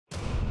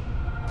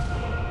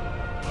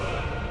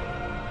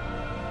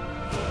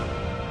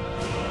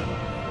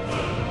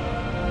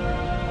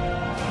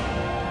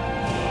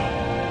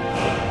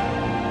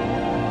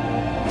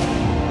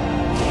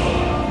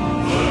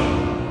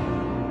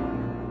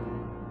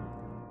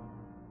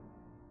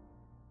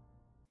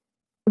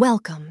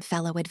Welcome,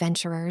 fellow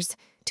adventurers,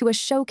 to a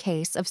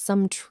showcase of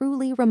some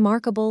truly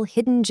remarkable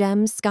hidden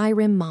gem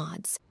Skyrim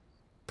mods.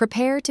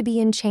 Prepare to be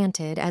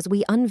enchanted as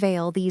we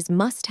unveil these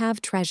must-have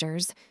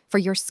treasures for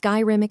your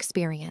Skyrim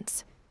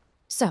experience.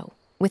 So,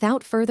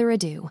 without further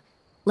ado,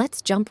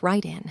 let's jump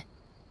right in.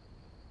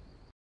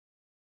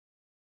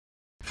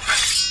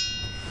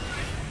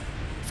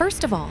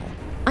 First of all,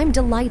 I'm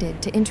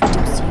delighted to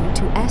introduce you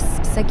to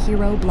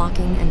SSekiro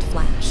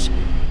BlockingAndFlash.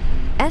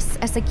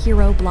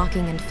 SSekiro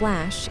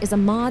BlockingAndFlash is a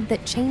mod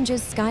that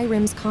changes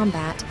Skyrim's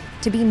combat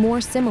to be more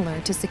similar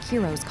to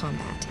Sekiro's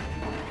combat.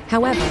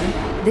 However,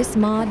 this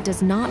mod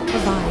does not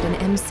provide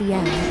an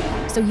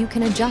MCM, so you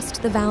can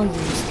adjust the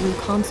values through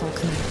console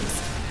commands.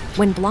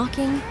 When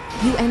blocking,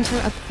 you enter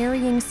a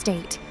parrying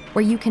state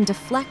where you can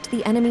deflect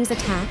the enemy's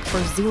attack for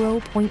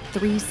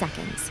 0.3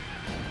 seconds.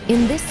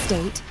 In this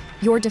state,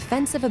 your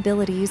defensive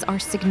abilities are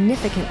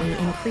significantly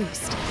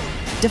increased.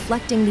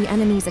 Deflecting the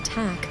enemy's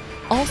attack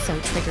also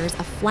triggers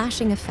a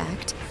flashing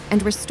effect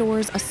and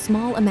restores a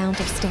small amount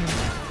of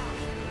stamina.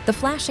 The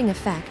flashing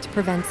effect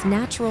prevents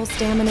natural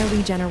stamina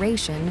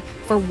regeneration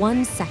for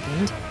 1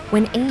 second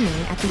when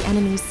aiming at the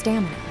enemy's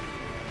stamina.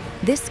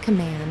 This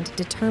command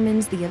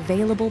determines the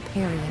available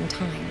parrying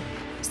time.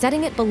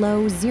 Setting it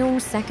below 0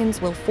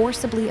 seconds will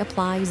forcibly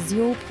apply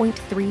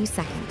 0.3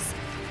 seconds.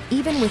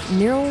 Even with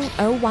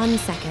 0.01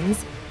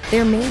 seconds,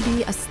 there may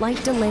be a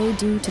slight delay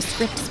due to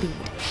script speed.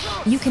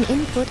 You can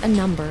input a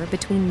number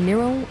between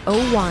 0.01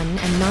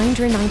 and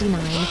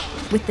 999,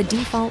 with the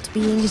default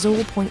being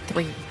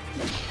 0.3.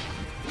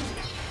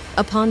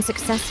 Upon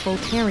successful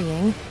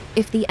parrying,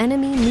 if the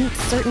enemy meets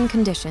certain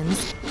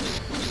conditions,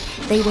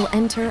 they will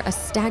enter a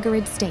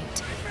staggered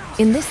state.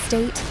 In this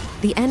state,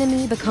 the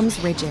enemy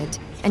becomes rigid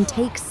and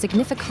takes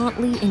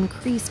significantly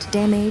increased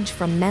damage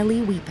from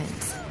melee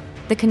weapons.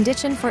 The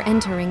condition for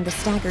entering the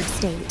staggered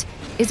state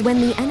is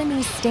when the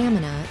enemy's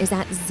stamina is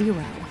at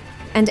 0,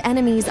 and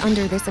enemies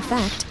under this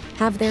effect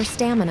have their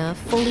stamina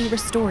fully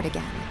restored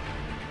again.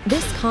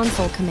 This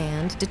console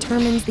command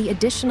determines the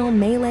additional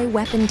melee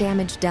weapon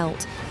damage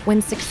dealt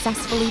when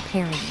successfully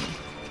parrying.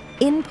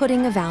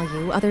 Inputting a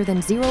value other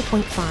than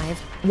 0.5,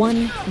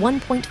 1,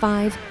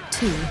 1.5,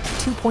 2,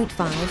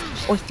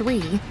 2.5, or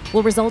 3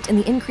 will result in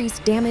the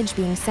increased damage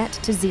being set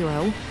to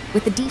 0,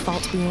 with the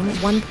default being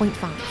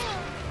 1.5.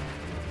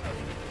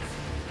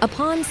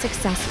 Upon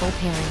successful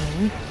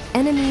parrying,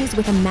 enemies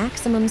with a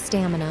maximum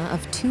stamina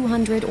of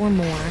 200 or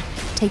more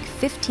take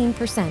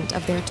 15%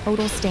 of their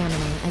total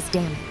stamina as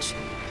damage.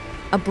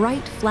 A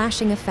bright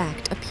flashing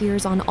effect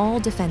appears on all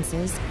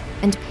defenses,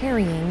 and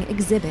parrying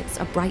exhibits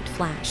a bright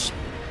flash.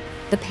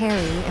 The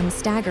parry and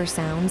stagger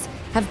sounds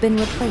have been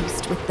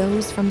replaced with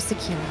those from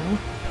Sekiro,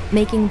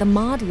 making the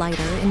mod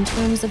lighter in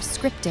terms of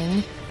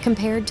scripting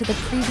compared to the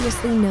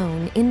previously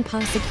known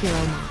Inpa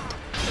Sekiro mod.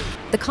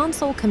 The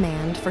console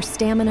command for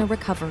stamina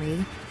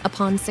recovery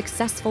upon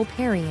successful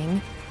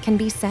parrying can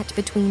be set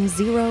between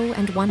 0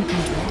 and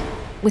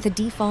 100, with a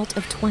default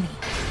of 20.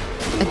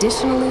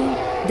 Additionally,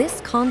 this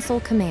console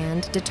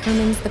command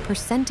determines the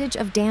percentage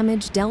of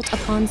damage dealt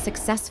upon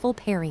successful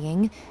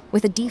parrying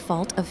with a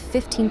default of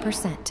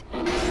 15%.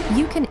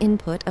 You can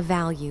input a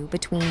value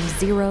between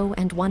 0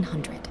 and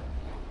 100.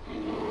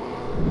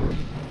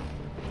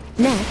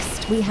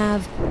 Next, we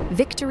have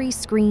Victory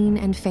Screen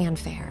and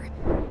Fanfare.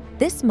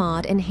 This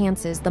mod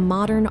enhances the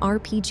modern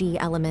RPG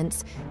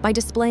elements by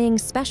displaying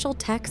special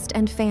text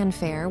and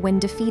fanfare when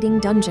defeating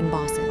dungeon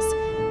bosses,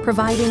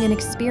 providing an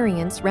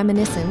experience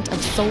reminiscent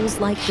of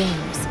Souls-like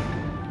games.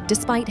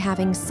 Despite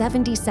having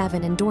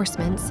 77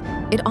 endorsements,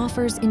 it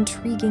offers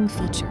intriguing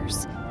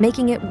features,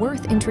 making it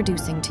worth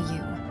introducing to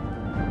you.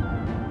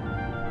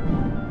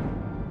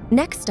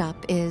 Next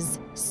up is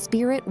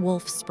Spirit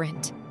Wolf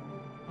Sprint.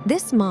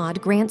 This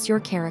mod grants your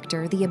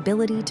character the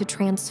ability to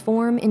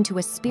transform into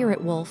a spirit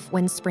wolf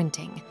when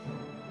sprinting.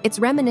 It's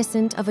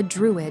reminiscent of a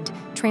druid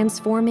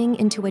transforming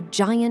into a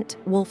giant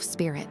wolf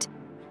spirit.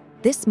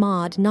 This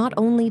mod not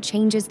only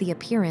changes the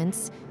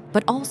appearance,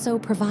 but also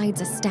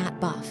provides a stat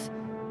buff.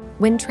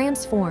 When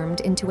transformed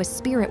into a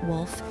spirit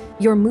wolf,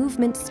 your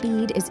movement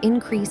speed is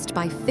increased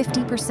by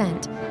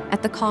 50%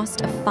 at the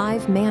cost of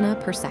 5 mana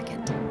per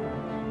second.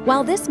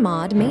 While this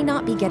mod may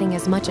not be getting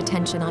as much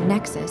attention on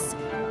Nexus,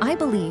 I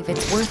believe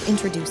it's worth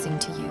introducing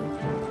to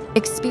you.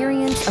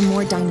 Experience a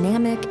more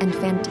dynamic and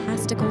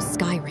fantastical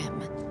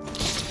Skyrim.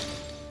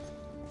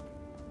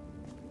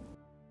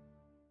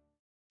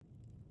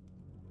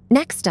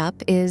 Next up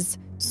is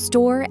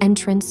Store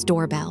Entrance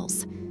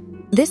Doorbells.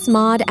 This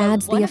mod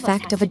adds the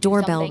effect of a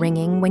doorbell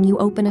ringing when you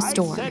open a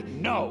store.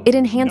 It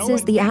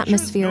enhances the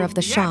atmosphere of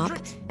the shop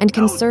and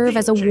can serve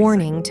as a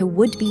warning to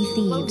would-be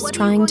thieves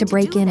trying to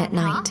break in at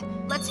night.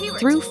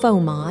 Through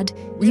Faux Mod,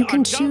 you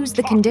can choose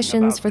the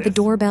conditions for the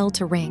doorbell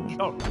to ring.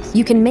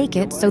 You can make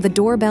it so the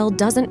doorbell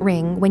doesn't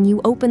ring when you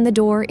open the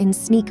door in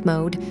sneak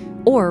mode,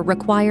 or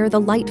require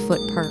the Lightfoot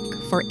perk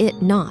for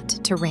it not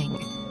to ring.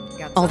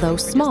 Although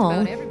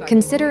small,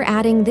 consider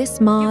adding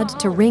this mod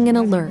to ring an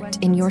alert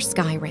in your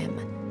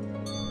Skyrim.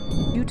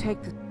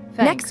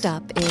 Next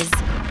up is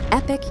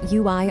Epic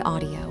UI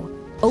Audio,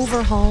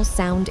 Overhaul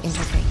Sound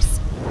Interface.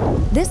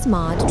 This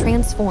mod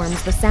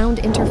transforms the sound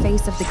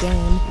interface of the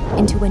game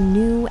into a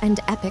new and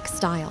epic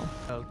style.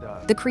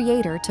 The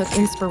creator took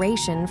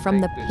inspiration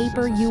from the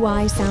paper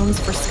UI sounds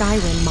for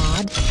Skyrim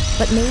mod,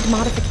 but made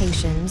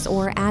modifications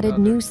or added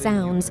new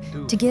sounds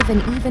to give an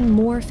even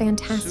more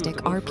fantastic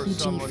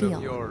RPG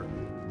feel.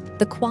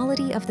 The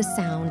quality of the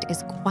sound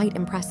is quite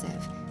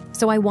impressive,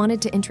 so I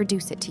wanted to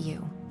introduce it to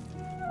you.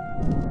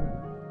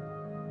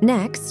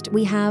 Next,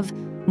 we have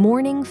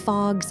Morning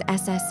Fog's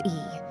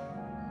SSE.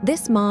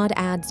 This mod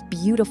adds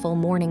beautiful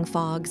morning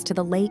fogs to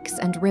the lakes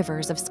and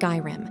rivers of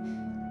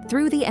Skyrim.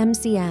 Through the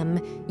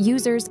MCM,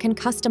 users can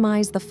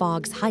customize the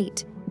fog's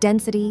height,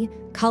 density,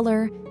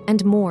 color,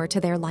 and more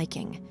to their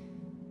liking.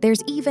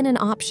 There's even an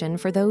option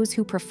for those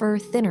who prefer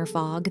thinner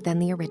fog than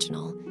the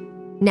original.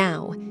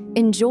 Now,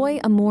 enjoy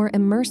a more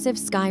immersive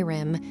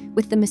Skyrim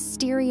with the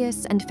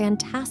mysterious and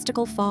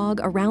fantastical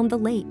fog around the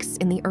lakes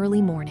in the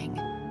early morning.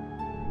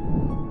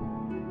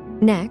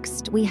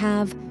 Next, we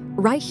have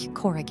Reich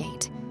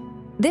Corigate.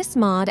 This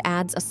mod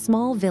adds a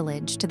small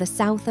village to the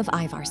south of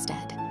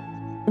Ivarstead.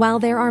 While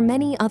there are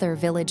many other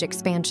village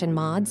expansion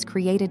mods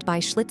created by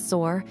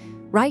Schlitzohr,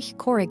 Reich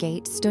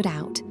Corigate stood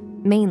out,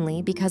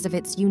 mainly because of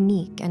its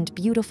unique and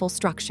beautiful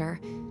structure,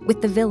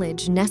 with the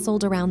village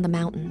nestled around the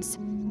mountains.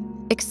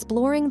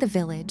 Exploring the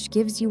village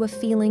gives you a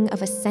feeling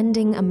of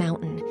ascending a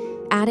mountain,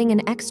 adding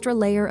an extra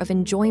layer of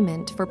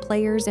enjoyment for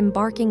players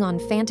embarking on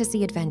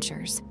fantasy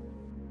adventures.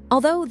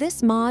 Although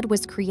this mod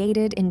was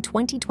created in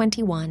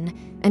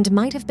 2021 and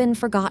might have been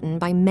forgotten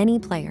by many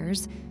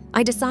players,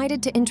 I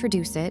decided to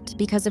introduce it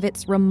because of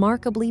its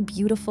remarkably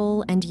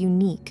beautiful and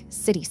unique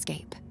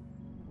cityscape.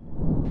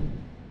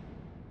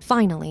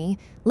 Finally,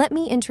 let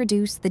me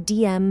introduce the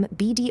DM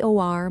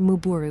BDOR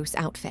Mueburus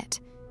outfit.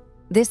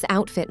 This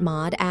outfit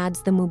mod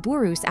adds the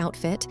Mueburus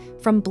outfit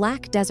from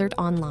Black Desert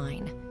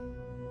Online.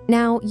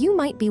 Now, you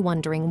might be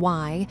wondering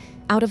why,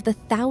 out of the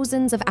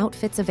thousands of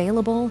outfits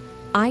available,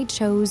 I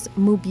chose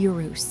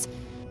Mueburus.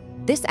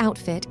 This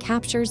outfit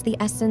captures the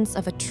essence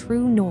of a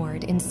true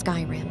Nord in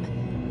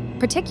Skyrim.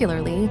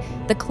 Particularly,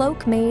 the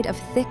cloak made of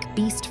thick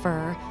beast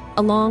fur,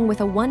 along with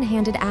a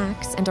one-handed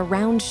axe and a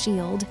round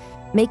shield,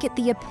 make it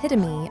the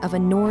epitome of a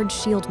Nord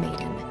shield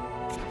maiden.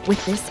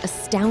 With this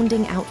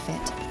astounding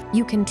outfit,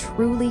 you can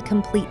truly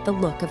complete the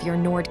look of your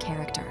Nord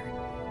character.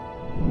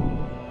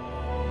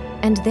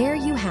 And there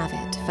you have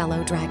it,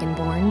 fellow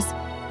Dragonborns.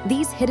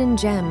 These hidden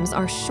gems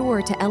are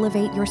sure to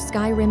elevate your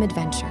Skyrim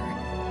adventure.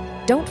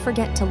 Don't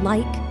forget to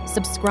like,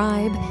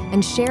 subscribe,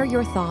 and share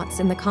your thoughts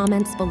in the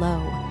comments below.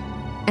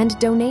 And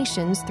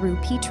donations through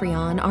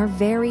Patreon are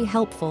very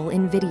helpful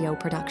in video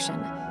production.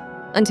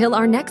 Until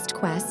our next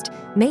quest,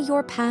 may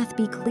your path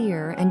be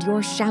clear and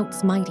your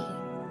shouts mighty.